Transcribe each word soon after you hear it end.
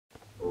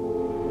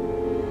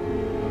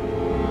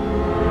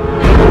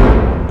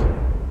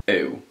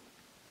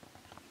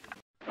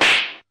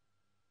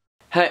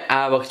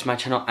Hello, welcome to my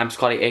channel. I'm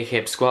Squally,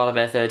 aka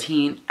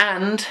Squally13,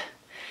 and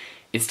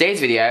in today's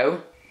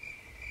video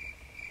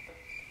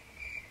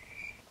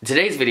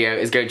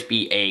is going to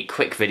be a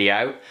quick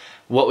video.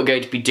 What we're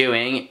going to be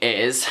doing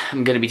is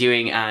I'm going to be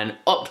doing an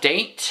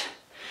update.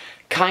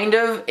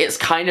 It's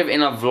kind of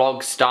in a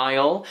vlog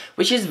style,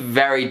 which is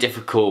very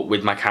difficult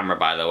with my camera,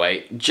 by the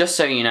way. Just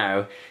so you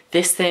know,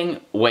 this thing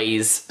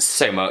weighs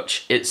so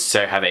much. It's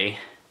so heavy.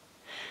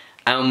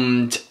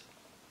 And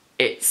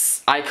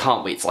I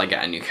can't wait till I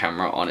get a new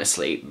camera,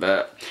 honestly,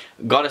 but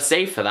gotta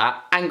save for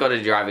that and got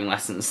a driving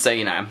lessons, so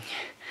you know,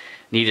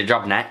 need a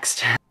job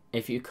next.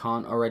 If you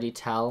can't already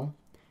tell,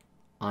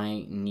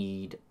 I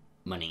need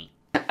money.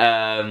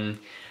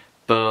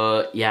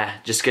 But yeah,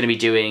 just gonna be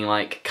doing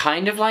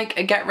kind of like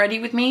a get ready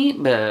with me,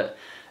 but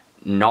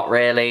not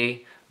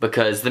really,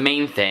 because the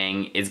main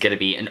thing is gonna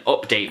be an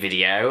update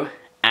video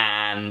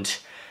and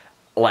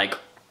like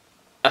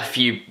a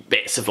few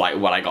bits of like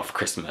what I got for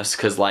Christmas,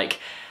 because like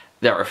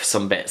there are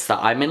some bits that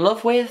I'm in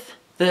love with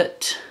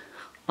that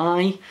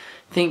I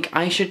think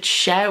I should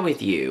share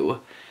with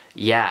you.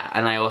 Yeah,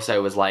 and I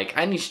also was like,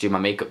 I need to do my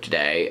makeup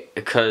today,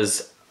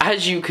 because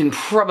as you can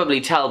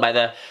probably tell by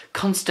the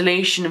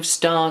constellation of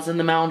stars and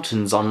the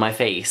mountains on my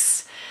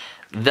face,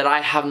 that I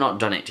have not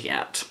done it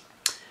yet.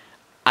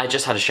 I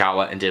just had a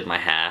shower and did my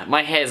hair.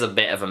 My hair's a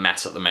bit of a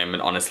mess at the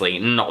moment, honestly,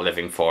 not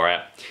living for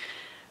it.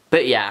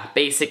 But yeah,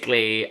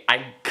 basically,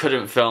 I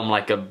couldn't film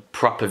like a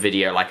proper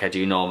video like I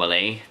do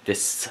normally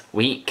this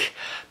week,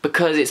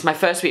 because it's my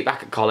first week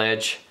back at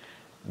college,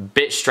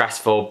 bit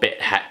stressful, bit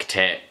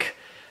hectic,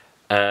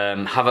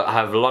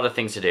 have a lot of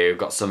things to do,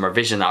 got some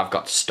revision that I've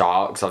got to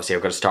start, because obviously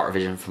I've got to start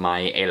revision for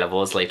my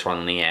A-levels later on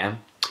in the year,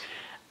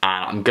 and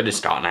I'm going to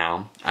start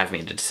now. I've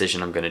made a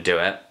decision, I'm going to do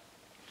it,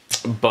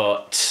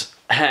 but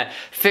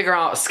figure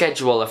out a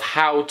schedule of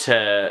how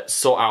to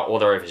sort out all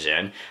the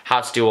revision,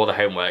 how to do all the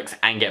homeworks,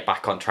 and get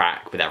back on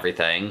track with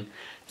everything.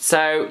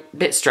 So, a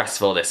bit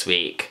stressful this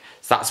week,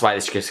 so that's why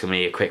this is just going to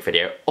be a quick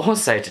video.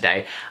 Also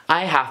today,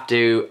 I have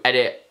to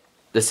edit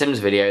the Sims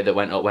video that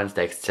went up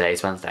Wednesday, because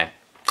today's Wednesday.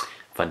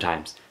 Fun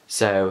times.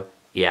 So,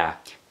 yeah.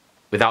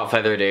 Without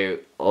further ado,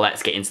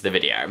 let's get into the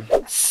video.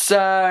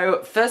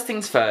 So, first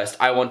things first,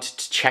 I wanted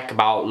to check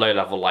about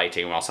low-level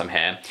lighting whilst I'm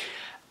here.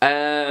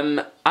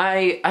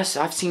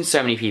 I've seen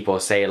so many people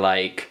say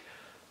like,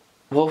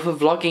 well, for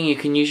vlogging you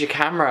can use your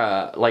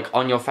camera like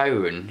on your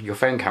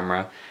phone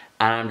camera,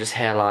 and I'm just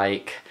here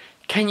like,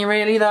 can you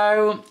really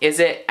though? Is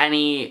it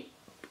any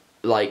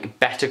like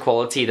better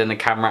quality than the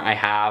camera I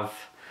have?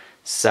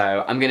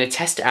 So I'm gonna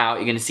test it out.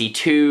 You're gonna see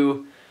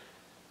two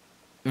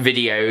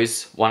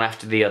videos, one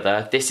after the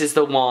other. This is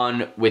the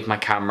one with my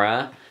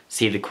camera,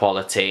 see the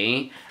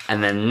quality,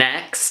 and then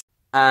next,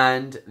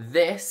 and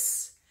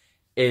this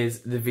is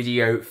the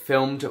video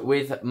filmed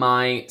with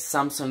my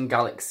Samsung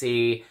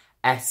Galaxy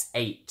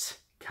S8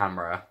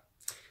 camera.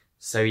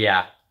 So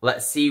yeah,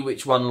 let's see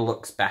which one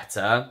looks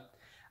better.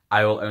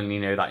 I will only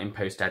know that in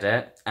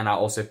post-edit, and I'll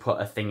also put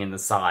a thing in the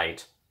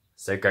side,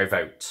 so go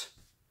vote.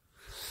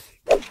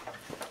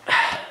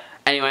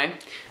 Anyway,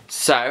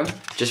 so,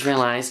 just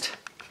realised,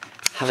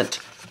 haven't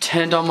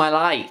turned on my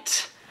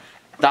light.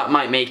 That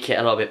might make it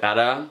a little bit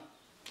better,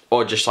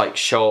 or just like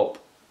show up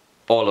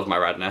all of my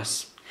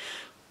redness.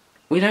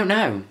 We don't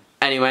know.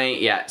 Anyway,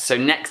 yeah, so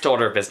next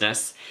order of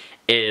business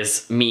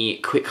is me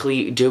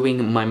quickly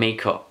doing my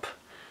makeup,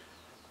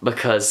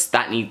 because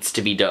that needs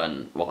to be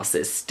done whilst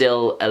there's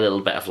still a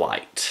little bit of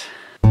light.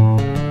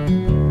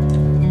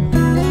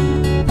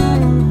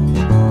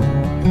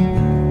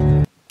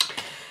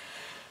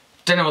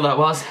 Don't know what that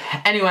was.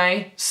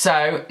 Anyway,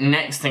 so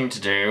next thing to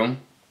do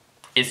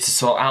is to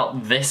sort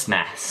out this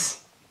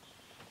mess.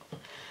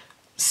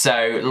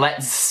 So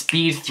let's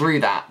speed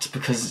through that,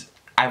 because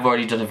I've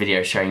already done a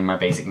video showing my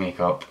basic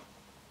makeup.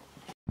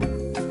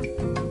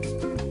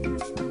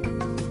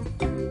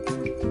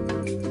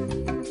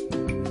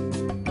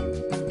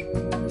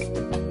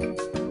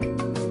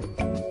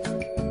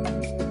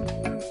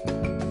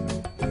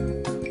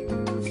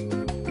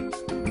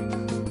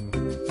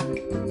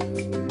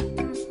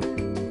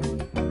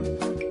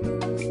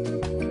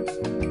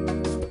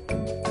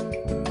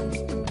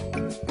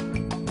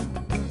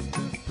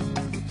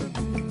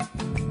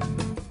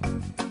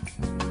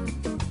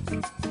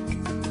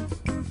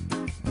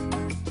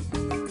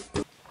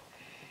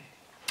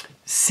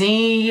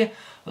 See,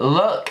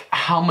 look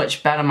how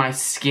much better my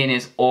skin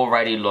is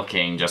already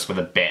looking just with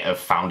a bit of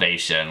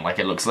foundation. Like,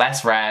 it looks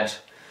less red,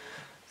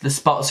 the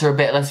spots are a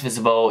bit less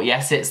visible.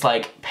 Yes, it's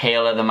like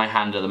paler than my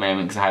hand at the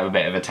moment because I have a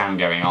bit of a tan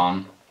going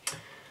on.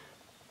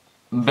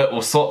 But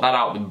we'll sort that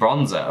out with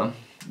bronzer.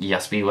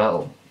 Yes, we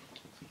will.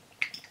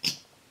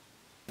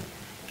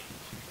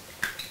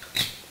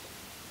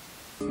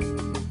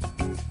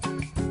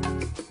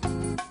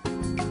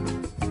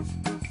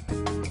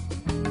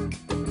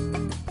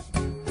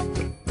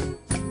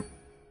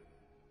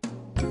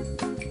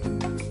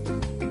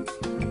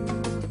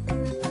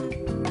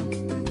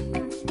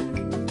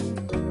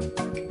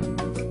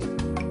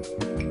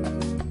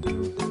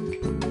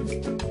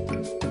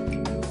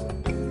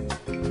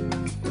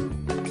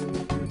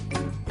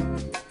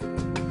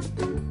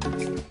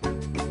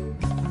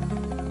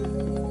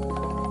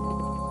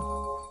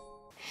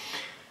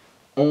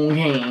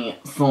 Okay,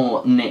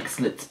 so next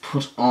let's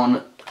put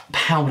on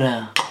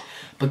powder.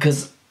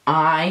 Because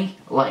I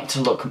like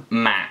to look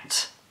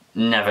matte,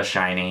 never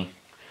shiny.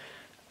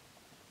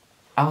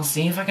 I'll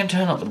see if I can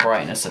turn up the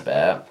brightness a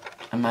bit.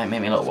 It might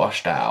make me look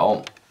washed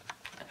out.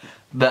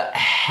 But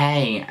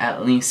hey,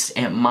 at least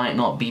it might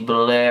not be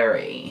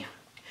blurry.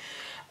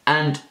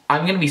 And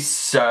I'm gonna be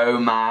so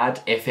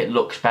mad if it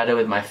looks better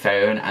with my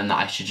phone and that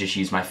I should just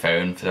use my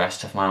phone for the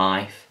rest of my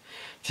life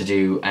to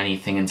do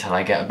anything until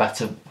I get a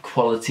better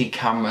quality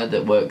camera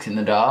that works in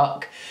the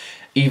dark.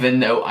 Even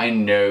though I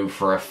know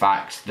for a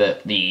fact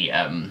that the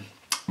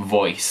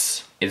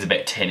voice is a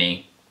bit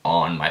tinny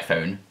on my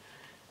phone.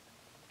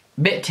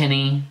 Bit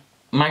tinny,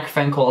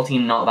 microphone quality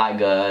not that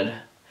good,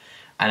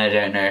 and I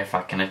don't know if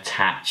I can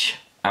attach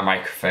a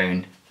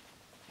microphone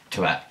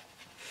to it.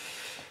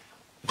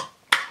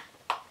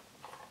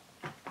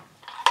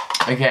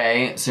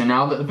 Okay, so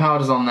now that the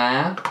powder's on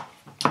there,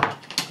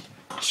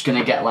 just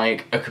gonna get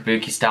like a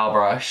kabuki style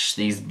brush,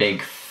 these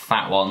big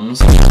fat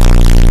ones,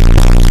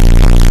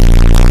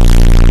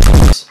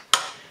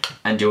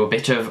 and do a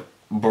bit of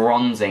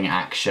bronzing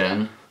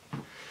action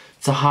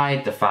to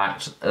hide the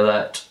fact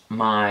that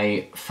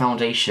my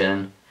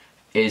foundation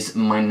is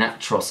my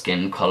natural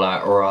skin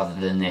colour rather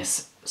than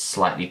this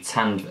slightly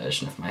tanned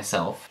version of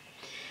myself.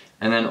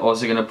 And then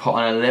also gonna put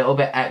on a little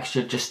bit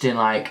extra just in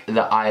like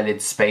the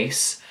eyelid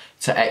space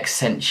to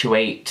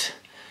accentuate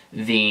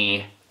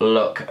the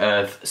look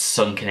of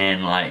sunken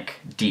in like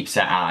deep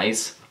set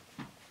eyes.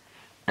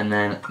 And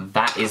then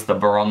that is the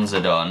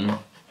bronzer done.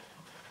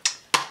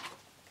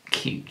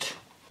 Cute.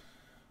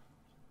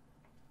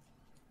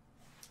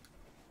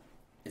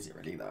 Is it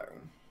really though?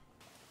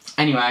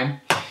 Anyway,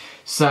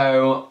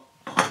 so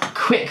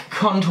quick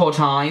contour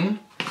time.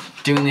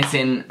 Doing this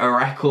in a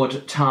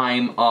record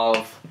time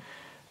of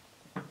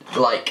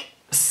like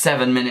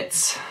 7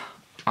 minutes.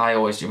 I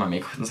always do my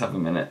makeup in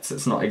 7 minutes.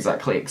 It's not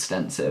exactly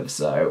extensive,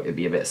 so it'd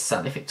be a bit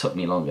sad if it took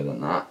me longer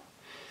than that.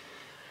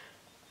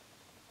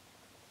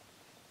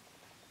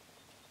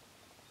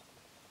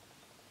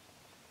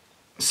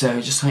 So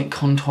just like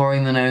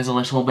contouring the nose a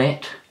little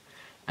bit,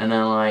 and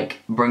then like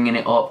bringing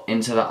it up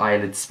into the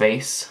eyelid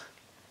space,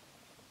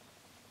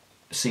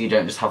 so you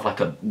don't just have like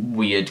a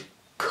weird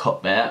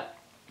cut bit.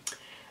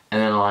 And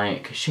then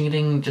like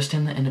shading just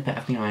in the inner bit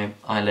of the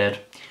eyelid.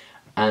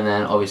 And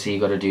then obviously you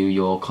got to do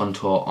your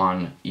contour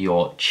on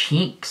your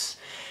cheeks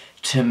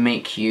to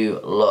make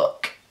you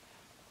look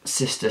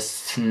Sister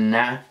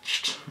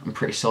Snatched. I'm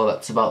pretty sure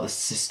that's about the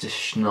Sister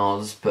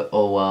Schnoz, but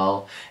oh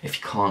well. If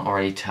you can't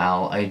already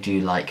tell, I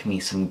do like me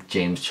some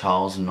James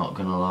Charles, I'm not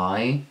gonna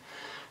lie.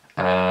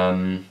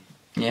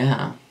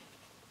 Yeah.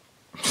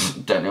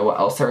 Don't know what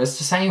else there is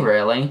to say,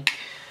 really.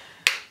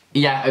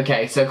 Yeah,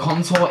 okay, so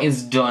contour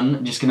is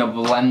done. Just gonna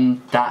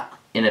blend that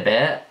in a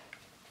bit.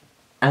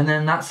 And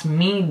then that's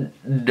me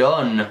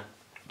done.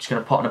 Just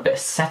gonna put on a bit of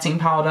setting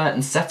powder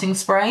and setting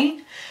spray.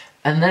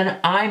 And then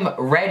I'm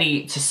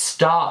ready to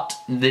start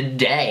the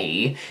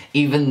day,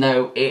 even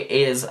though it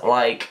is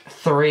like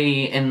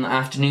 3 in the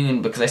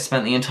afternoon because I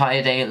spent the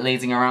entire day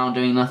lazing around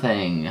doing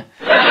nothing.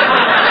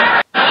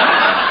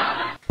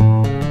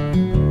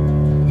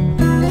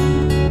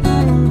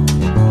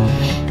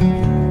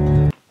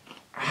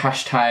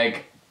 Hashtag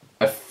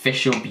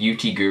official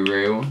beauty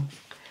guru.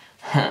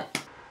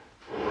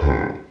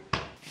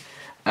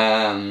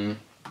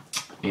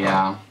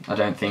 Yeah, I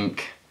don't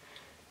think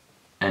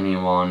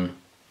anyone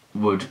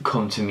would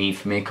come to me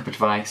for makeup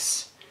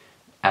advice,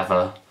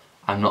 ever.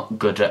 I'm not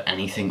good at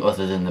anything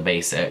other than the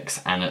basics,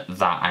 and at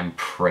that I'm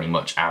pretty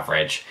much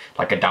average.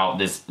 Like, I doubt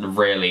there's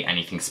really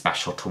anything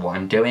special to what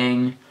I'm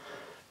doing.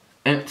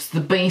 It's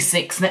the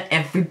basics that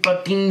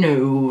everybody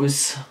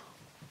knows.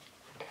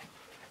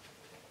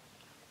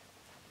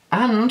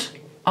 And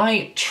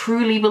I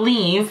truly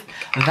believe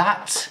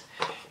that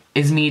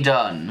is me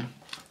done.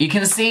 You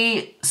can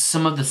see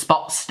some of the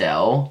spots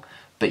still,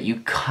 but you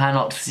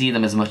cannot see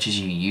them as much as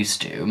you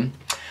used to.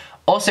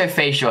 Also,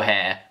 facial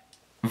hair.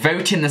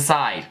 Vote in the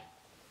side.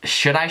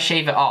 Should I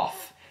shave it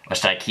off, or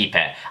should I keep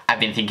it? I've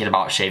been thinking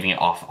about shaving it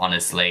off,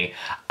 honestly.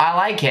 I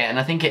like it, and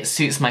I think it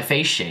suits my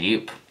face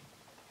shape.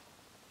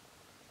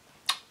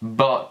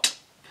 But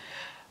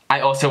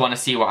I also want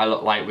to see what I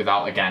look like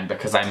without again,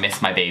 because I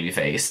miss my baby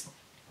face.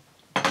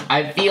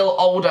 I feel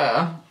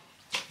older,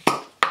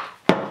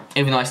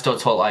 even though I still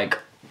talk like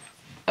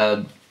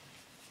a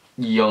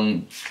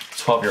young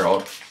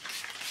 12-year-old.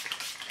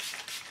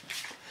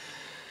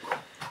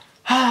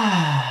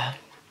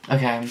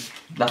 Okay,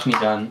 that's me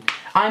done.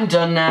 I'm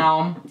done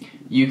now.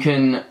 You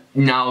can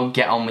now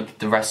get on with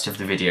the rest of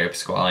the video,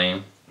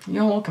 Pasquale.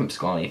 You're welcome,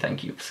 Pasquale.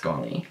 Thank you,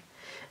 Pasquale.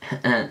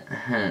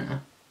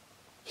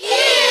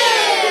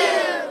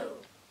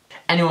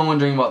 Anyone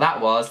wondering what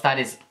that was? That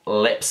is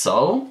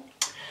Lipsol.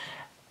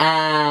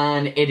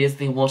 And it is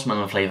the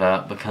watermelon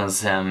flavour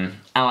because I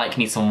like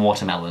me some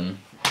watermelon.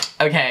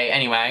 Okay,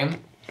 anyway.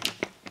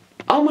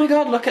 Oh my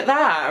god, look at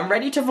that! I'm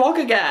ready to vlog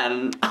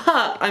again!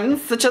 I'm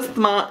such a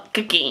smart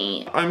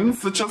cookie. I'm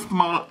such a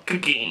smart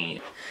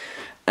cookie.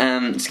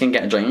 Just gonna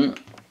get a drink.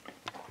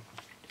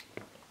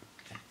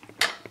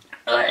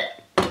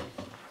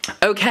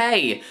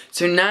 Okay,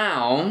 so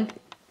now,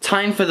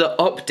 time for the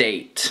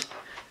update.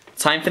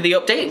 Time for the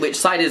update. Which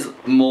side is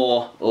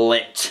more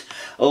lit?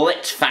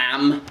 Lit,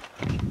 fam.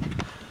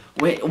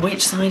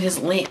 Which side is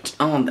lit?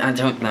 Oh, I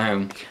don't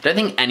know. I don't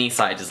think any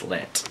side is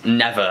lit.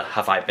 Never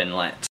have I been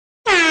lit.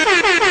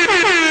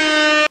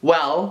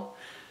 Well,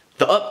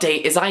 the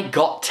update is I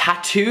got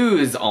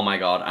tattoos. Oh my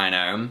god, I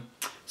know.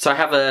 So I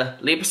have a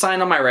Libra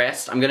sign on my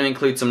wrist. I'm going to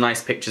include some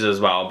nice pictures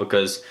as well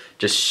because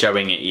just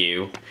showing it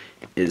you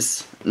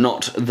is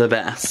not the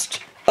best.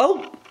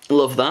 Oh,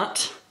 love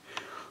that.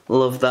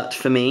 Love that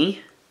for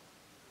me.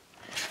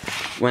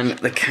 When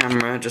the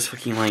camera just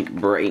fucking like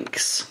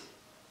breaks.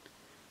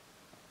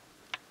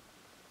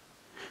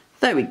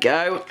 There we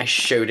go. I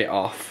showed it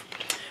off.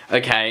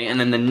 Okay, and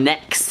then the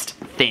next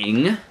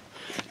thing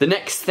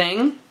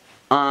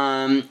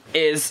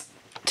is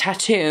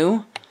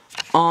tattoo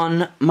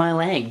on my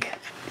leg.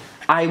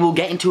 I will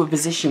get into a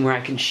position where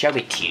I can show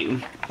it to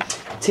you.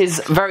 It is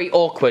very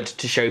awkward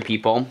to show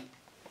people.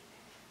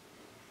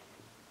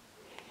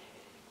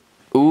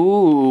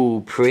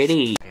 Ooh,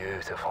 pretty.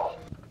 Beautiful.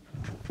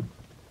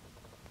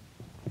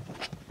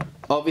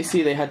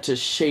 Obviously they had to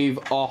shave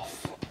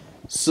off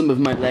some of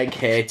my leg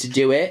hair to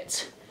do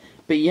it.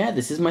 But yeah,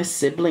 this is my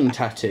sibling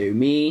tattoo.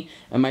 Me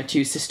and my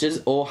two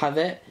sisters all have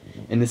it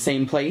in the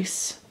same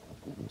place.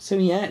 So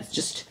yeah, it's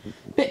just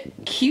a bit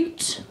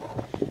cute,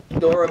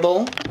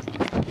 adorable.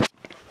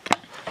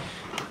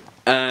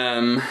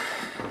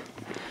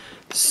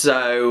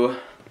 So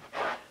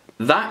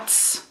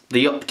that's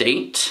the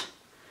update.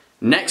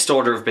 Next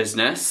order of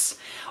business,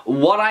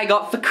 what I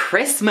got for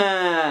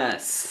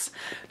Christmas.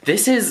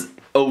 This is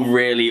a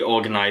really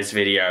organized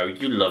video.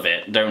 You love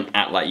it. Don't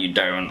act like you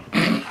don't.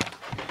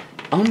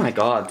 Oh my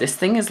god, this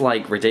thing is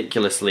like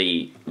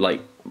ridiculously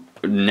like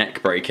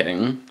neck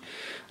breaking.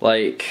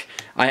 Like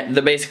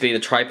basically the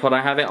tripod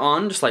I have it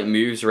on just like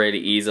moves really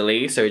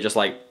easily, so it just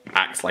like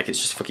acts like it's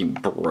just fucking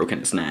broken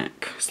its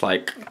neck. It's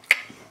like,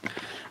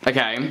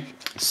 okay,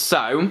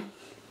 so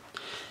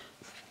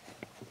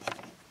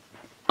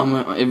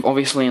I'm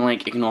obviously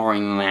like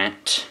ignoring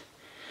that.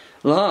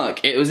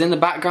 Look, it was in the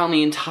background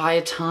the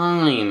entire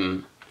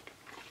time.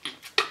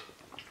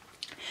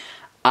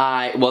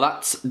 Well,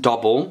 that's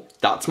double.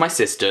 That's my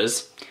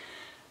sister's.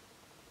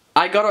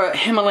 I got a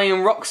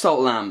Himalayan rock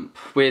salt lamp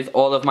with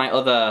all of my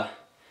other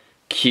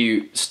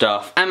cute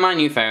stuff. And my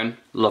new phone.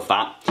 Love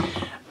that.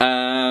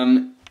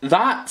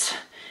 That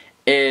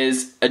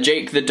is a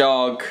Jake the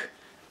Dog,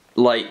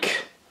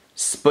 like,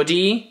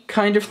 spuddy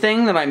kind of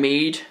thing that I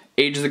made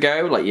ages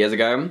ago, like years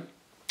ago.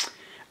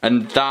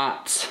 And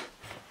that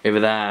over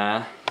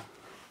there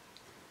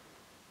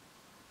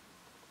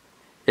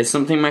is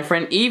something my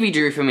friend Evie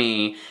drew for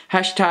me.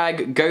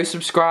 Hashtag go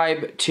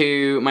subscribe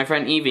to my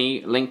friend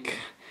Evie, link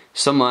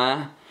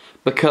somewhere,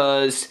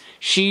 because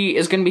she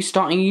is going to be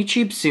starting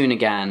YouTube soon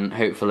again,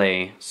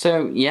 hopefully.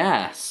 So,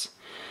 yes.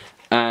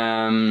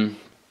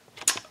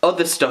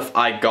 Other stuff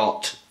I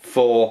got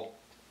for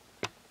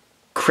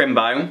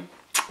Crimbo.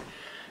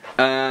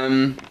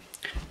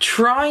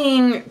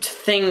 Trying to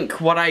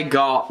think what I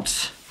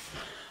got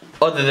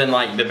other than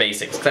like the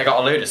basics, because I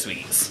got a load of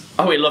sweets.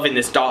 Oh, we're loving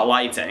this dark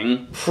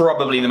lighting.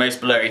 Probably the most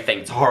blurry thing.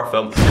 It's a horror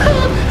film.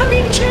 I'm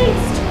being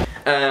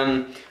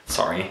chased!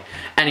 Sorry.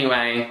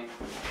 Anyway.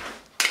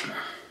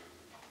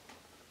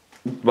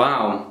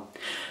 Wow.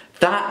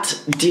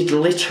 That did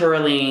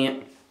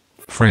literally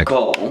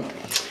go.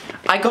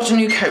 I got a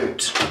new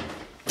coat.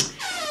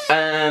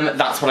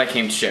 That's what I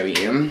came to show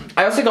you.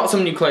 I also got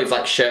some new clothes,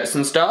 like shirts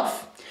and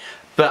stuff.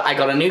 But I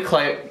got a new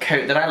coat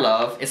that I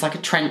love. It's like a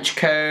trench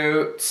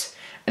coat.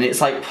 And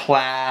it's like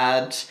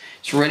plaid.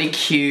 It's really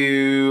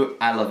cute.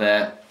 I love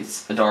it.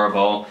 It's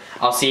adorable.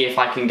 I'll see if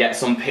I can get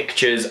some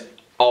pictures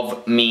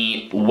of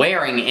me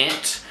wearing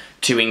it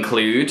to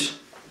include.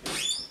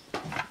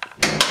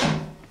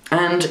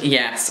 And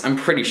yes, I'm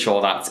pretty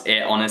sure that's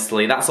it,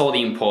 honestly. That's all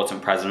the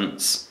important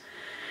presents.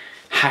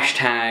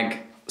 Hashtag,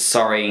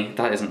 sorry,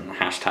 that isn't a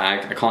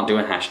hashtag. I can't do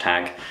a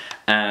hashtag.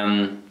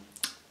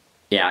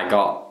 Yeah, I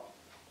got,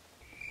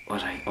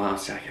 what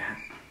else did I get?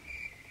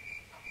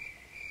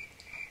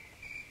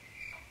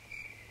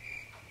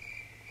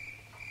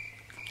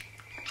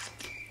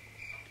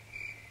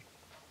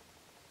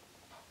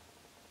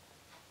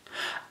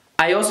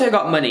 I also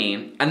got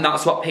money, and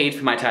that's what paid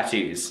for my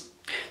tattoos.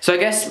 So I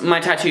guess my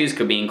tattoos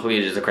could be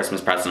included as a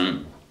Christmas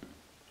present.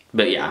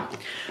 But yeah.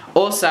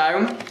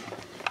 Also,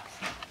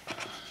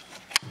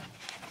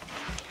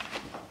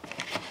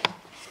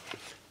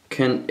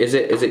 is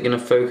it gonna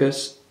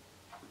focus?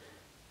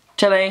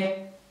 Tilly.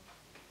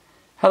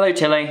 Hello,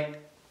 Tilly.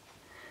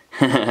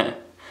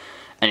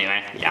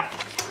 Anyway, yeah.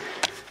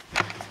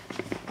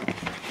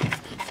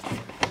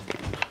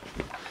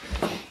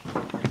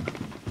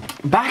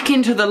 Back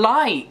into the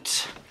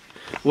light,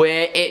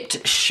 where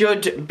it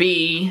should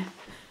be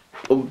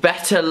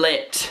better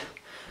lit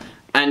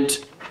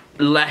and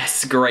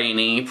less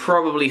grainy,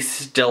 probably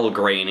still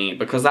grainy,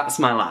 because that's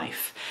my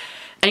life.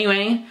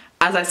 Anyway,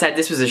 As I said,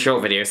 this was a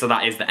short video, so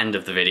that is the end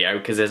of the video,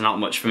 because there's not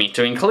much for me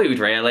to include,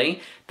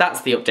 really.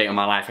 That's the update on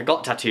my life. I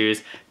got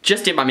tattoos,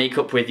 just did my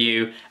makeup with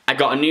you, I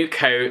got a new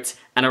coat,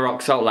 and a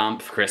rock salt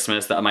lamp for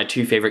Christmas. That are my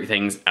 2 favourite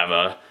things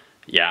ever.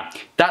 Yeah,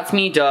 that's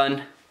me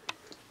done.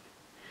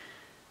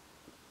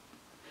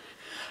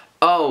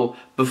 Oh,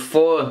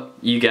 before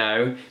you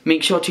go,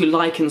 make sure to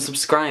like and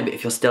subscribe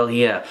if you're still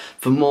here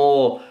for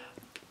more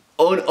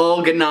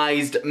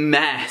unorganised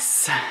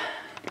mess.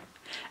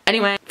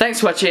 Anyway, thanks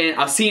for watching.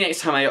 I'll see you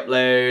next time I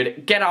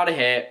upload. Get out of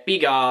here. Be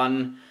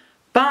gone.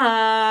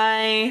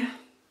 Bye.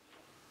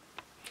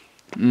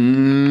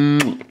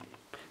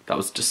 That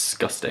was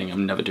disgusting.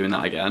 I'm never doing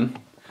that again.